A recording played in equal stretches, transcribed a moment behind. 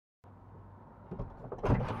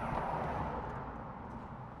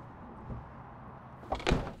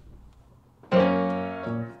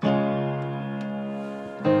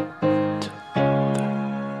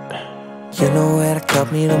You know where to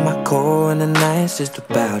cut me to my core, and the night's just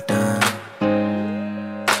about done.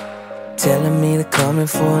 Telling me to come in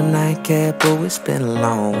for a nightcap, but it's been a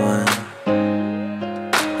long one.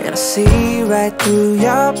 And I see right through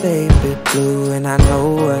your baby blue, and I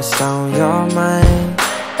know what's on your mind.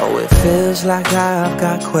 Oh, it feels like I've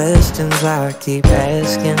got questions I keep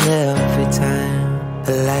asking every time.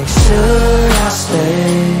 Like, should I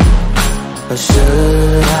stay or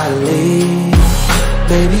should I leave?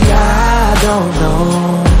 Baby, I don't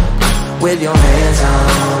know. With your hands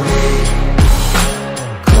on me,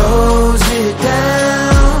 close it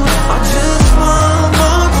down. I'm just one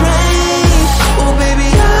more drink. Oh, baby,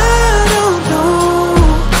 I don't know.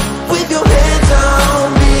 With your hands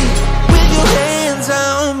on me, with your hands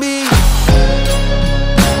on me.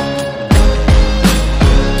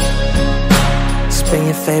 Spin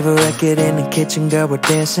your favorite record in the kitchen, girl, we're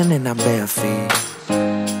dancing in our bare feet.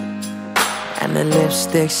 And the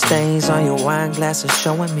lipstick stains on your wine glass are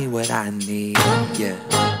showing me what I need, yeah.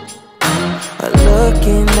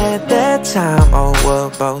 Looking at that time, oh,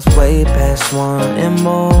 we're both way past one and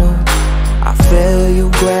more. I feel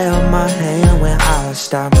you grab my hand when I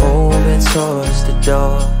start moving towards the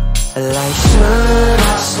door. Like, should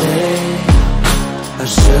I stay or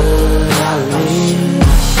should I leave?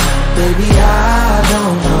 Baby, I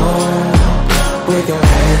don't know. With your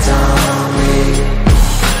hands on me,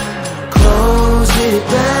 close it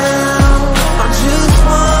down. I'm just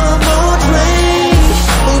one more drink.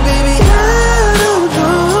 Oh, baby, I don't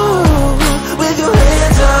know. With your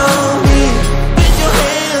hands on me, with your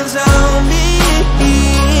hands on me,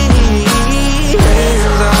 hands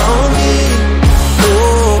on me.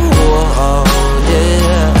 Oh,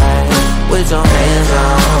 yeah. With your hands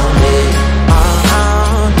on me.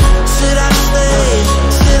 Should I stay?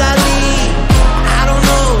 Should I leave? I don't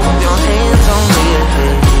know. Your hands on me,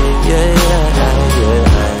 yeah.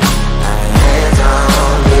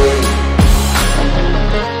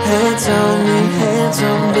 Hands on me, hands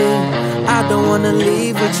on me. I don't wanna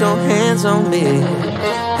leave with your hands on me.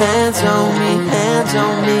 Hands on me, hands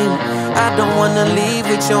on me. I don't wanna leave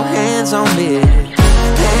with your hands on me.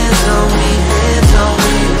 Hands on me, hands on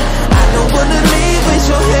me. I don't wanna leave with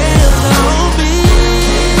your hands on me.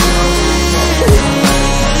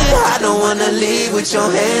 I don't wanna leave with your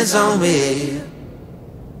hands on me.